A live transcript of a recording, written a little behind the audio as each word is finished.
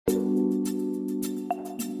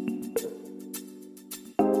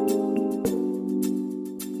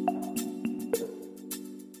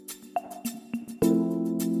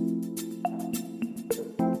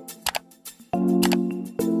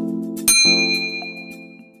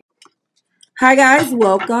Hi guys,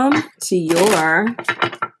 welcome to your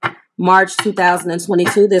March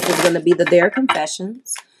 2022. This is going to be the Their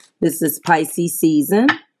Confessions. This is Pisces season.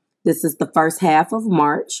 This is the first half of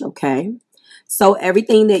March, okay? So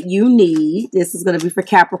everything that you need, this is going to be for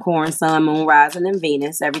Capricorn, Sun, Moon, Rising, and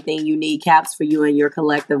Venus. Everything you need, caps for you and your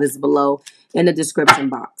collective, is below in the description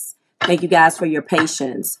box. Thank you guys for your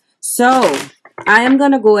patience. So I am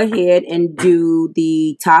going to go ahead and do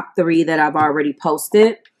the top 3 that I've already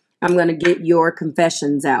posted. I'm going to get your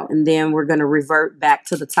confessions out, and then we're going to revert back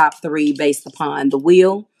to the top 3 based upon the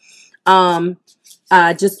wheel.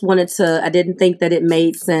 I just wanted to, I didn't think that it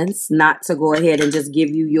made sense not to go ahead and just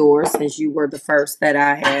give you yours since you were the first that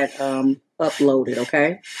I had uploaded,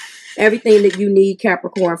 okay? Everything that you need,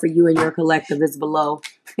 Capricorn, for you and your collective is below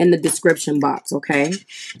in the description box, okay?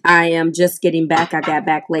 I am just getting back. I got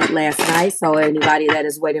back late last night, so anybody that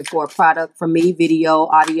is waiting for a product from me, video,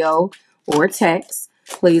 audio, or text,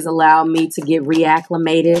 please allow me to get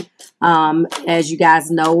reacclimated. As you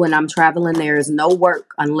guys know, when I'm traveling, there is no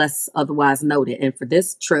work unless otherwise noted. And for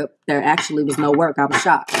this trip, there actually was no work. I was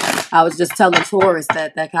shocked. I was just telling Taurus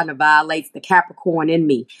that kind of violates the Capricorn in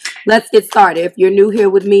me. Let's get started. If you're new here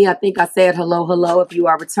with me, I think I said hello, hello. If you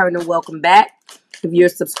are returning, welcome back. If you're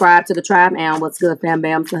subscribed to the tribe, and what's good, fam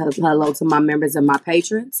bam? So hello to my members and my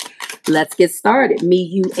patrons. Let's get started. Me,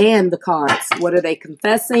 you, and the cards. What are they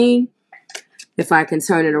confessing? If I can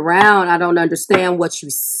turn it around, I don't understand what you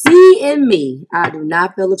see in me. I do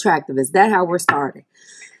not feel attractive. Is that how we're starting?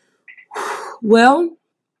 Well,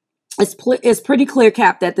 it's pretty clear,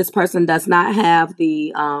 Cap, that this person does not have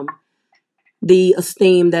the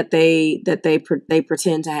esteem that they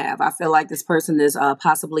pretend to have. I feel like this person is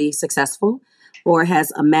possibly successful or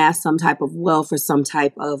has amassed some type of wealth or some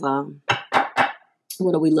type of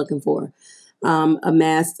what are we looking for?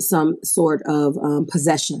 Amassed some sort of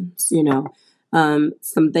possessions, you know.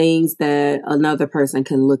 Some things that another person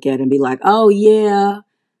can look at and be like, oh yeah,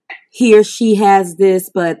 he or she has this,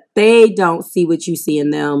 but they don't see what you see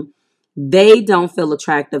in them. They don't feel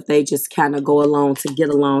attractive. They just kind of go along to get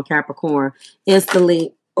along, Capricorn.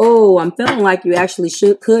 Instantly, oh, I'm feeling like you actually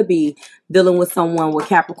could be dealing with someone with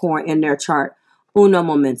Capricorn in their chart. Uno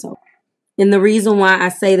momento. And the reason why I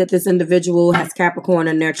say that this individual has Capricorn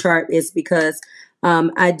in their chart is because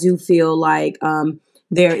I do feel like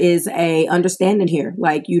there is a understanding here.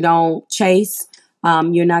 Like, you don't chase.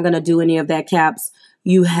 You're not going to do any of that, Caps.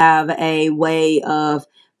 You have a way of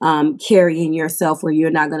carrying yourself where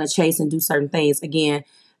you're not going to chase and do certain things. Again,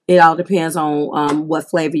 it all depends on what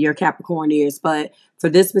flavor your Capricorn is. But for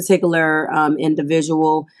this particular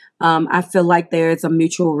individual, I feel like there's a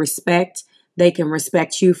mutual respect. They can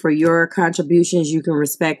respect you for your contributions. You can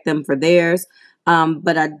respect them for theirs.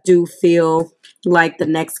 But I do feel like the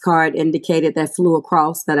next card indicated that flew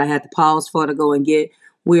across that I had to pause for to go and get.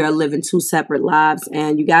 We are living 2 separate lives,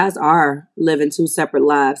 and you guys are living 2 separate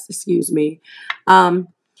lives. Excuse me. I'm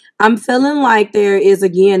feeling like there is,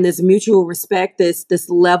 again, this mutual respect, this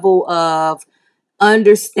level of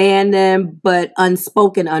understanding, but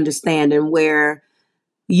unspoken understanding where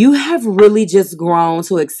you have really just grown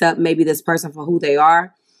to accept maybe this person for who they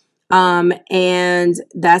are. And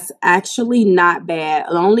that's actually not bad.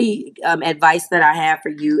 The only advice that I have for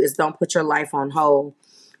you is don't put your life on hold.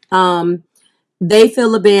 They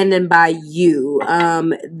feel abandoned by you.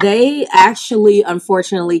 They actually,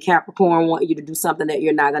 unfortunately, Capricorn, want you to do something that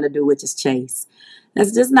you're not going to do, which is chase.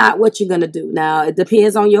 That's just not what you're going to do. Now, it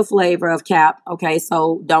depends on your flavor of Cap. Okay,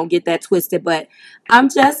 so don't get that twisted. But I'm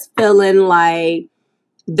just feeling like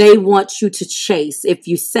they want you to chase. If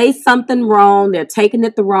you say something wrong, they're taking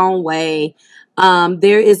it the wrong way.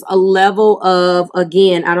 There is a level of,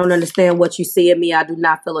 again, I don't understand what you see in me. I do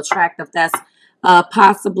not feel attractive. That's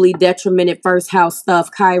possibly detrimented first house stuff,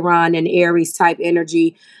 Chiron and Aries type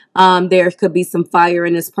energy. There could be some fire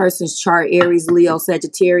in this person's chart. Aries, Leo,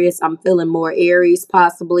 Sagittarius. I'm feeling more Aries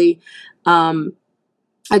possibly.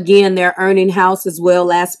 Again, their earning house is well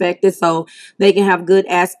aspected, so they can have good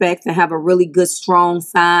aspects and have a really good, strong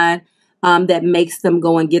sign that makes them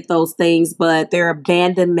go and get those things. But their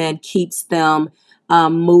abandonment keeps them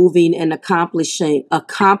moving and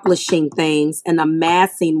accomplishing things and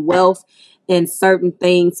amassing wealth in certain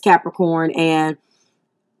things, Capricorn. And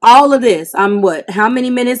all of this, how many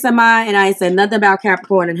minutes am I? And I ain't said nothing about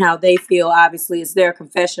Capricorn and how they feel. Obviously, it's their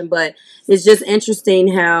confession, but it's just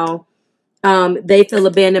interesting how they feel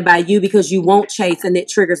abandoned by you because you won't chase, and it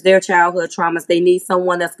triggers their childhood traumas. They need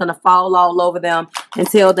someone that's going to fall all over them and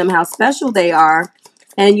tell them how special they are.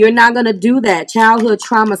 And you're not going to do that. Childhood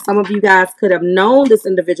trauma. Some of you guys could have known this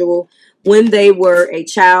individual when they were a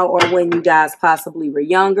child, or when you guys possibly were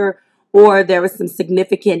younger, or there was some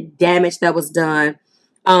significant damage that was done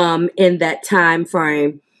in that time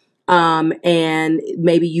frame. And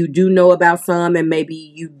maybe you do know about some and maybe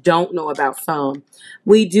you don't know about some.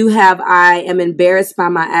 We do have, I am embarrassed by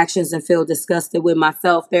my actions and feel disgusted with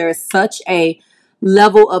myself. There is such a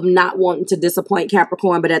level of not wanting to disappoint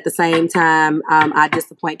Capricorn, but at the same time, I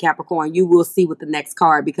disappoint Capricorn. You will see with the next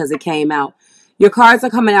card because it came out. Your cards are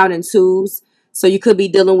coming out in twos. So you could be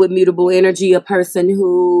dealing with mutable energy, a person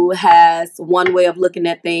who has one way of looking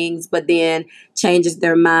at things, but then changes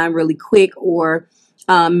their mind really quick, or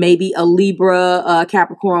maybe a Libra,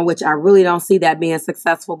 Capricorn, which I really don't see that being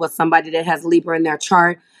successful, but somebody that has Libra in their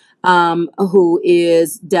chart, who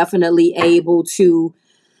is definitely able to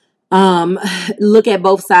look at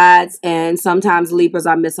both sides. And sometimes Libras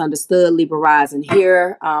are misunderstood. Libra rising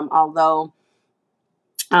here, although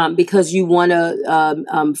because you want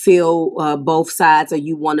to feel both sides, or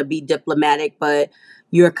you want to be diplomatic, but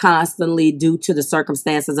you're constantly, due to the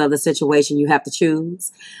circumstances of the situation, you have to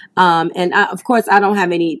choose. And of course, I don't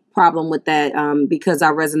have any problem with that because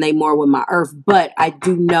I resonate more with my earth. But I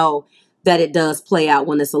do know that it does play out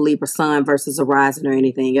when it's a Libra sun versus a rising or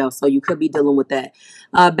anything else. So you could be dealing with that.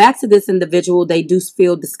 Back to this individual, they do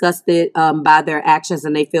feel disgusted by their actions,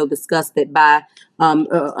 and they feel disgusted by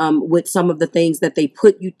with some of the things that they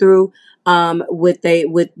put you through, with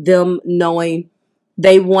them knowing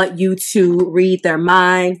they want you to read their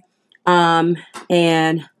mind.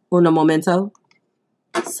 And uno momento.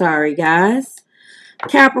 Sorry, guys.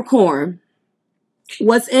 Capricorn.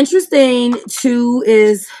 What's interesting too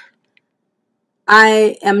is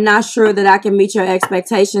I am not sure that I can meet your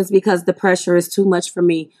expectations because the pressure is too much for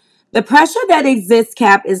me. The pressure that exists,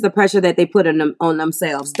 Cap, is the pressure that they put on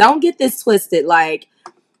themselves. Don't get this twisted. Like,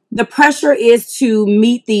 the pressure is to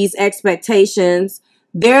meet these expectations.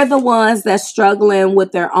 They're the ones that's struggling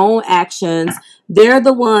with their own actions. They're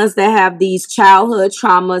the ones that have these childhood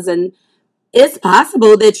traumas. And it's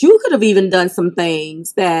possible that you could have even done some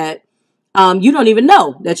things that you don't even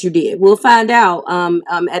know that you did. We'll find out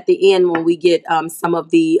at the end when we get some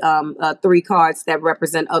of the 3 cards that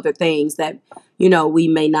represent other things that, you know, we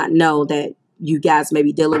may not know that you guys may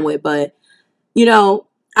be dealing with. But, you know,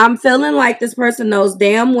 I'm feeling like this person knows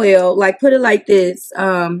damn well, like, put it like this.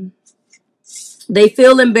 They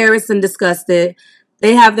feel embarrassed and disgusted.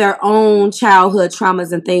 They have their own childhood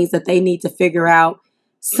traumas and things that they need to figure out.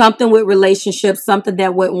 Something with relationships, something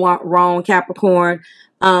that went wrong, Capricorn.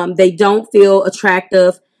 They don't feel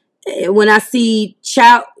attractive. When I see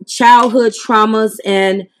childhood traumas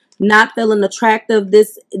and not feeling attractive,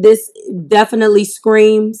 this definitely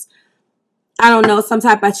screams, I don't know, some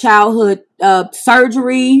type of childhood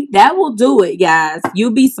surgery. That will do it, guys.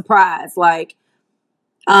 You'll be surprised. Like,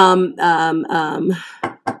 I'm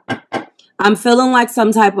feeling like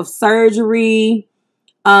some type of surgery,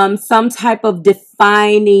 some type of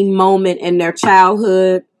defining moment in their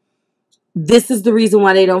childhood. This is the reason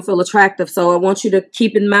why they don't feel attractive. So I want you to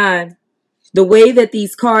keep in mind, the way that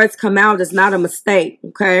these cards come out is not a mistake,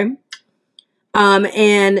 okay?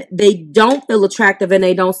 And they don't feel attractive, and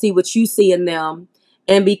they don't see what you see in them.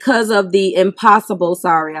 And because of the impossible,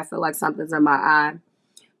 sorry, I feel like something's in my eye.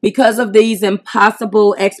 Because of these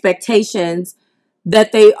impossible expectations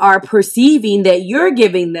that they are perceiving that you're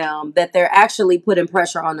giving them, that they're actually putting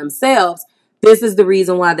pressure on themselves. This is the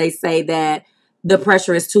reason why they say that the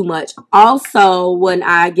pressure is too much. Also, when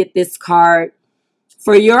I get this card,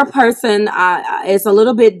 for your person, it's a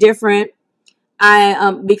little bit different.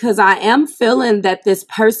 Because I am feeling that this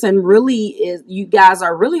person really is, you guys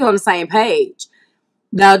are really on the same page.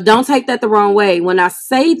 Now, don't take that the wrong way. When I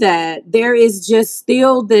say that, there is just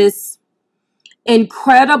still this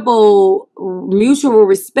incredible mutual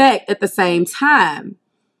respect at the same time.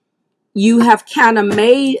 You have kind of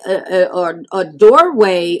made a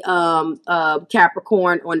doorway,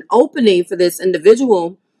 Capricorn, or an opening for this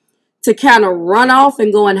individual to kind of run off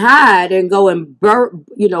and go and hide and go and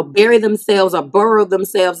bury themselves or burrow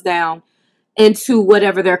themselves down into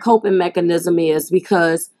whatever their coping mechanism is,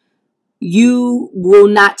 because you will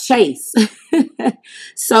not chase.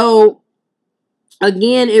 So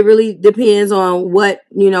again, it really depends on what,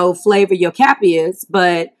 flavor your cap is.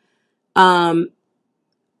 But I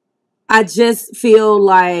just feel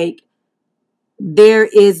like there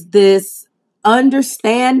is this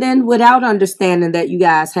understanding without understanding that you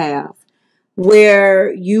guys have,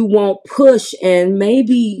 where you won't push. And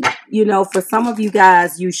maybe, for some of you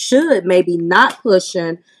guys, you should maybe not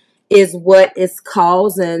pushing is what is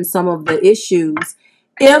causing some of the issues.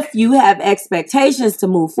 If you have expectations to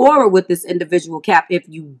move forward with this individual, Cap, if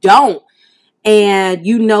you don't, and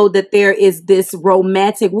you know that there is this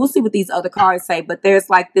romantic, we'll see what these other cards say, but there's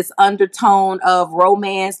like this undertone of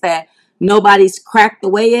romance that nobody's cracked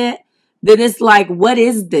away at. then it's like, what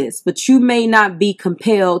is this? But you may not be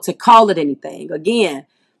compelled to call it anything. Again,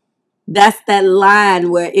 that's that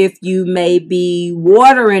line where if you may be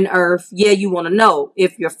water and earth, yeah, you want to know.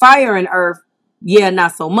 If you're fire and earth, yeah,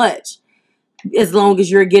 not so much. As long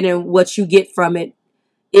as you're getting what you get from it.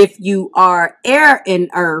 If you are air and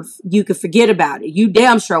earth, you can forget about it. You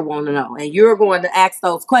damn sure want to know. And you're going to ask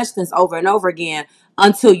those questions over and over again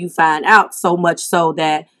until you find out, so much so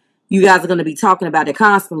that you guys are going to be talking about it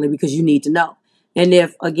constantly because you need to know. And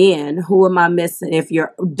if, again, who am I missing? If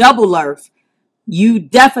you're double earth, you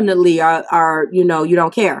definitely are, you know, you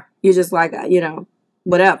don't care. You're just like, you know,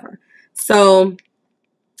 whatever. So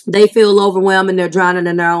they feel overwhelmed and they're drowning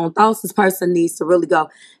in their own thoughts. This person needs to really go.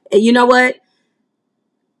 And you know what?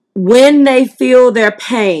 When they feel their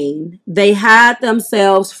pain, they hide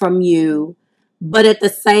themselves from you, but at the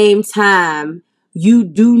same time, you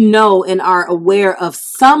do know and are aware of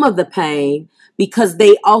some of the pain because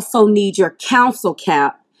they also need your counsel,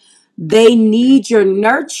 Cap. They need your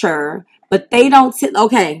nurture, but they don't.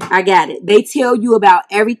 Okay, I got it. They tell you about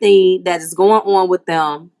everything that is going on with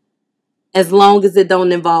them as long as it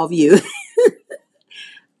don't involve you.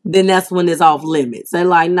 Then that's when it's off limits. They're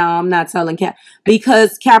like, no, I'm not telling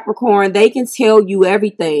because Capricorn, they can tell you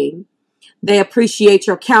everything. They appreciate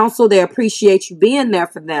your counsel. They appreciate you being there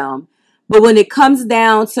for them. But when it comes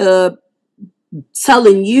down to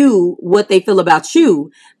telling you what they feel about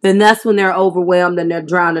you, then that's when they're overwhelmed and they're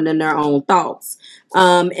drowning in their own thoughts.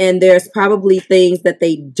 And there's probably things that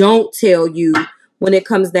they don't tell you when it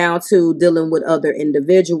comes down to dealing with other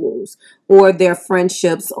individuals or their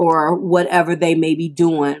friendships or whatever they may be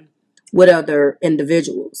doing with other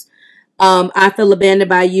individuals. I feel abandoned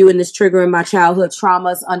by you and it's triggering my childhood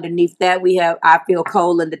traumas. Underneath that, we have I feel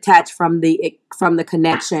cold and detached from the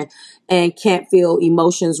connection and can't feel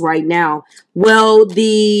emotions right now. Well,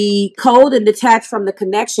 the cold and detached from the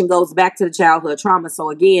connection goes back to the childhood trauma.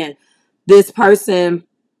 So again, this person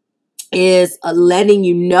is letting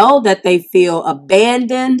you know that they feel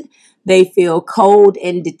abandoned. They feel cold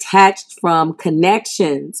and detached from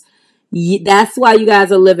connections. That's why you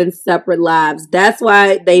guys are living separate lives. That's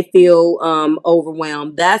why they feel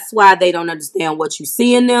overwhelmed. That's why they don't understand what you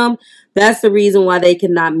see in them. That's the reason why they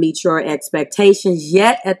cannot meet your expectations.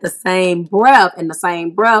 Yet at the same breath,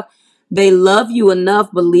 they love you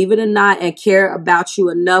enough, believe it or not, and care about you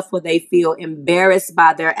enough where they feel embarrassed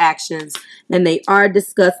by their actions. And they are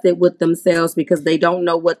disgusted with themselves because they don't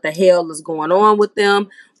know what the hell is going on with them.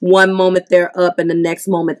 One moment they're up and the next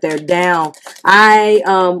moment they're down. I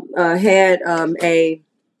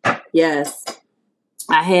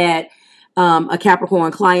had a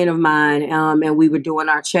Capricorn client of mine, and we were doing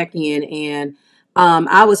our check-in, and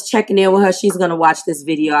I was checking in with her. She's going to watch this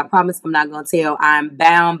video. I promise I'm not going to tell. I'm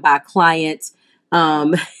bound by client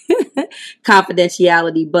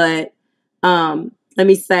confidentiality, but let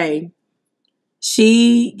me say,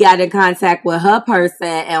 she got in contact with her person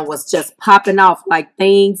and was just popping off like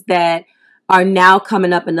things that are now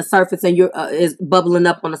coming up in the surface and is bubbling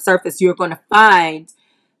up on the surface. You're going to find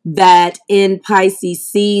that in Pisces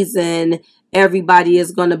season, everybody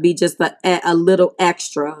is going to be just a little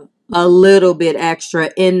extra, a little bit extra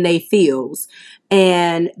in they feels.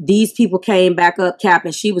 And these people came back up, Cap,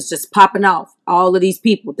 and she was just popping off. All of these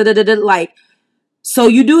people, like, so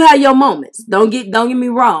you do have your moments. Don't get me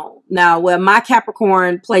wrong. Now, where my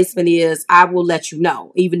Capricorn placement is, I will let you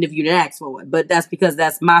know, even if you didn't ask for it. But that's because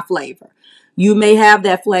that's my flavor. You may have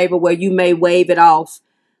that flavor where you may wave it off,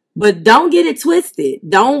 but don't get it twisted.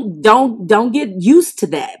 Don't get used to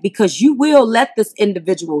that because you will let this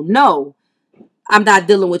individual know I'm not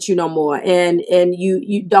dealing with you no more. And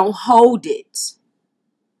you don't hold it.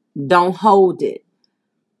 Don't hold it.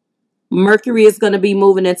 Mercury is going to be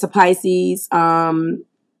moving into Pisces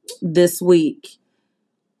this week.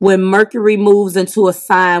 When Mercury moves into a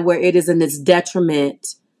sign where it is in its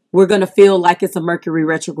detriment, we're going to feel like it's a Mercury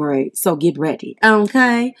retrograde. So get ready.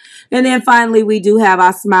 Okay. And then finally, we do have I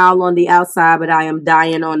smile on the outside, but I am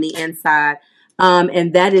dying on the inside.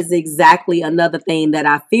 And that is exactly another thing that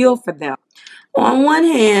I feel for them. On one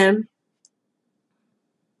hand,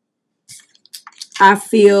 I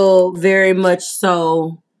feel very much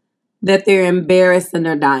so that they're embarrassed and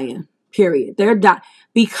they're dying. Period. They're dying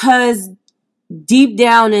because deep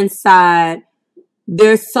down inside,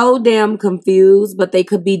 they're so damn confused, but they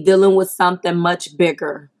could be dealing with something much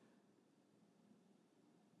bigger.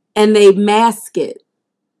 And they mask it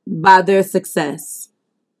by their success.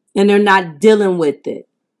 And they're not dealing with it.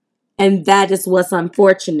 And that is what's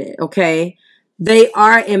unfortunate, okay? They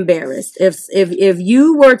are embarrassed. If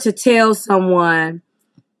you were to tell someone,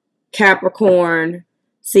 Capricorn,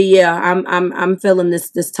 see, yeah, I'm feeling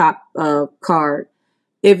this top card.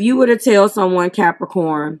 If you were to tell someone,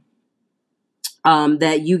 Capricorn,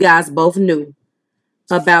 that you guys both knew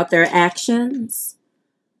about their actions,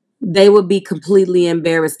 they would be completely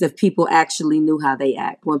embarrassed if people actually knew how they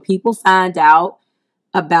act. When people find out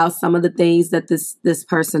about some of the things that this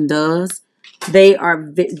person does, they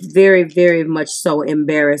are very, very much so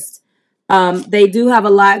embarrassed. They do have a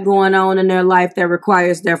lot going on in their life that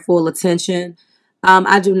requires their full attention.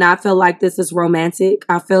 I do not feel like this is romantic.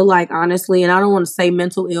 I feel like, honestly, and I don't want to say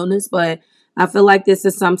mental illness, but I feel like this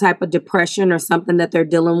is some type of depression or something that they're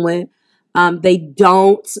dealing with. They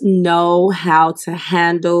don't know how to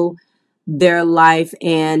handle their life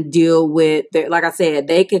and deal with their, like I said,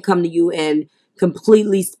 they can come to you and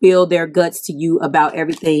completely spill their guts to you about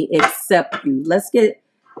everything except you. Let's get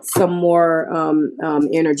some more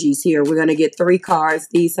energies here. We're going to get 3 cards.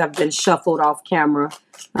 These have been shuffled off camera.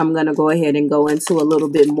 I'm going to go ahead and go into a little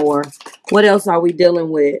bit more. What else are we dealing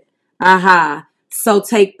with? Aha. So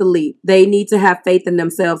take the leap. They need to have faith in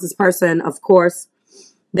themselves. This person, of course,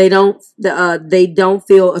 they don't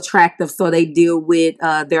feel attractive, so they deal with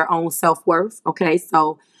their own self-worth. Okay,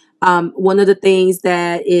 so one of the things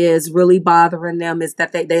that is really bothering them is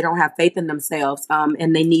that they don't have faith in themselves,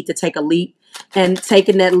 and they need to take a leap. And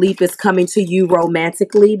taking that leap is coming to you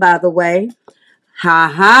romantically, by the way.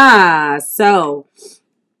 Ha ha. So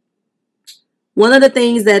one of the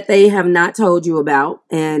things that they have not told you about,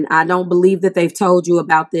 and I don't believe that they've told you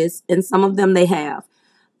about this, and some of them they have,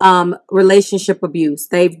 relationship abuse.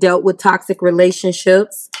 They've dealt with toxic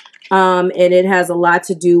relationships, and it has a lot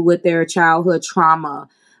to do with their childhood trauma.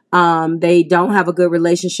 They don't have a good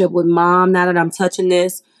relationship with mom. Now that I'm touching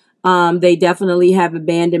this, they definitely have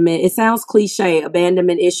abandonment. It sounds cliche.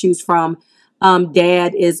 Abandonment issues from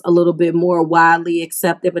dad is a little bit more widely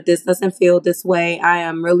accepted, but this doesn't feel this way. I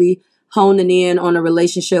am really honing in on a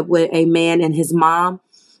relationship with a man and his mom.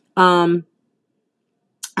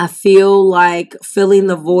 I feel like filling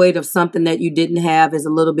the void of something that you didn't have is a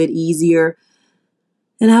little bit easier.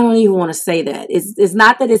 And I don't even want to say that. It's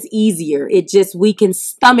not that it's easier. It just, we can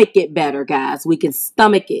stomach it better, guys. We can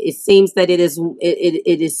stomach it. It seems that it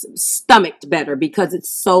is stomached better because it's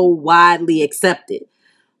so widely accepted.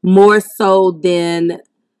 More so than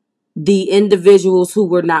the individuals who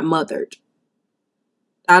were not mothered.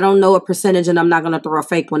 I don't know a percentage, and I'm not going to throw a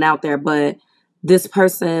fake one out there, but this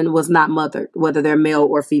person was not mothered, whether they're male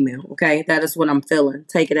or female. Okay, that is what I'm feeling.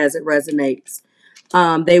 Take it as it resonates.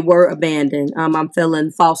 They were abandoned. I'm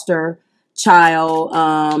feeling foster child,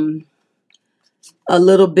 a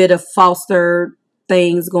little bit of foster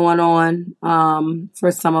things going on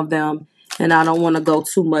for some of them, and I don't want to go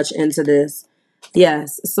too much into this.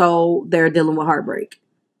 Yes, so they're dealing with heartbreak,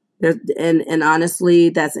 and honestly,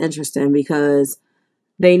 that's interesting because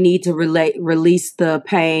they need to release the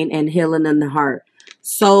pain and healing in the heart.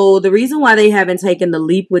 So the reason why they haven't taken the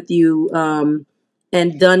leap with you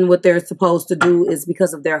and done what they're supposed to do is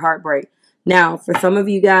because of their heartbreak. Now, for some of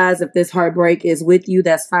you guys, if this heartbreak is with you,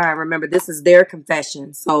 that's fine. Remember, this is their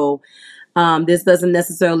confession. So this doesn't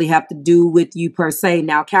necessarily have to do with you per se.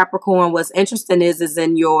 Now, Capricorn, what's interesting is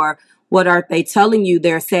in your, what are they telling you?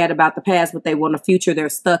 They're sad about the past, but they want a future. They're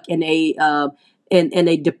stuck in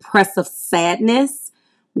a depressive sadness.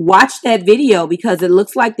 Watch that video because it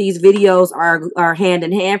looks like these videos are hand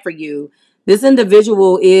in hand for you. This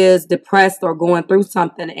individual is depressed or going through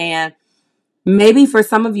something, and maybe for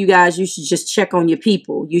some of you guys, you should just check on your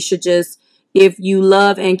people. You should just, if you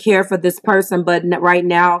love and care for this person, but right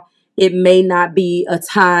now it may not be a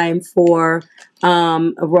time for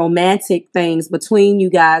romantic things between you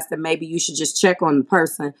guys, then maybe you should just check on the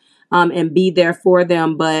person and be there for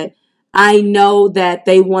them. But I know that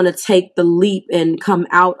they want to take the leap and come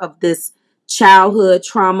out of this childhood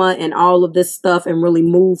trauma and all of this stuff and really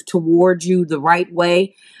move towards you the right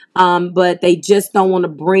way. But they just don't want to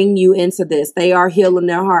bring you into this. They are healing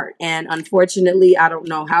their heart. And unfortunately, I don't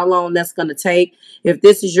know how long that's going to take. If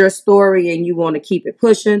this is your story and you want to keep it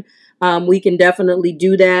pushing, we can definitely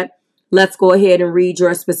do that. Let's go ahead and read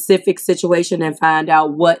your specific situation and find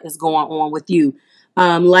out what is going on with you.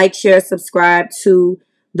 Like, share, subscribe to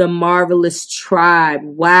the Marvelous Tribe.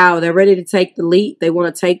 Wow, they're ready to take the leap. They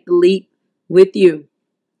want to take the leap with you.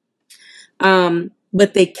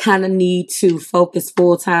 But they kind of need to focus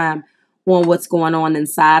full time on what's going on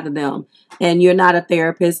inside of them. And you're not a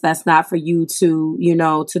therapist. That's not for you to,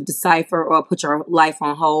 to decipher or put your life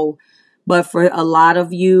on hold. But for a lot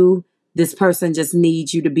of you, this person just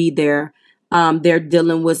needs you to be there. They're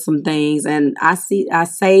dealing with some things. And I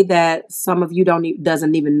say that some of you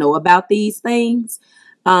doesn't even know about these things.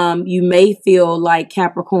 You may feel like,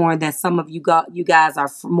 Capricorn, that some of you guys are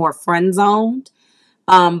more friend zoned,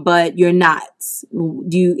 but you're not.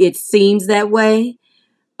 It seems that way,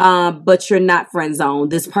 but you're not friend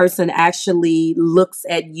zoned. This person actually looks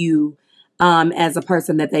at you as a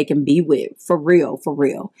person that they can be with. For real, for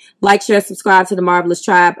real. Like, share, subscribe to the Marvelous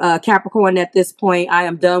Tribe. Capricorn, at this point, I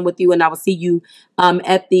am done with you, and I will see you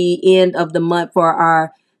at the end of the month for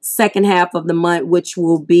our second half of the month, which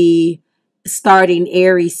will be starting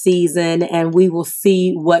Aries season, and we will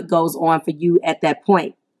see what goes on for you at that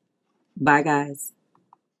point. Bye, guys.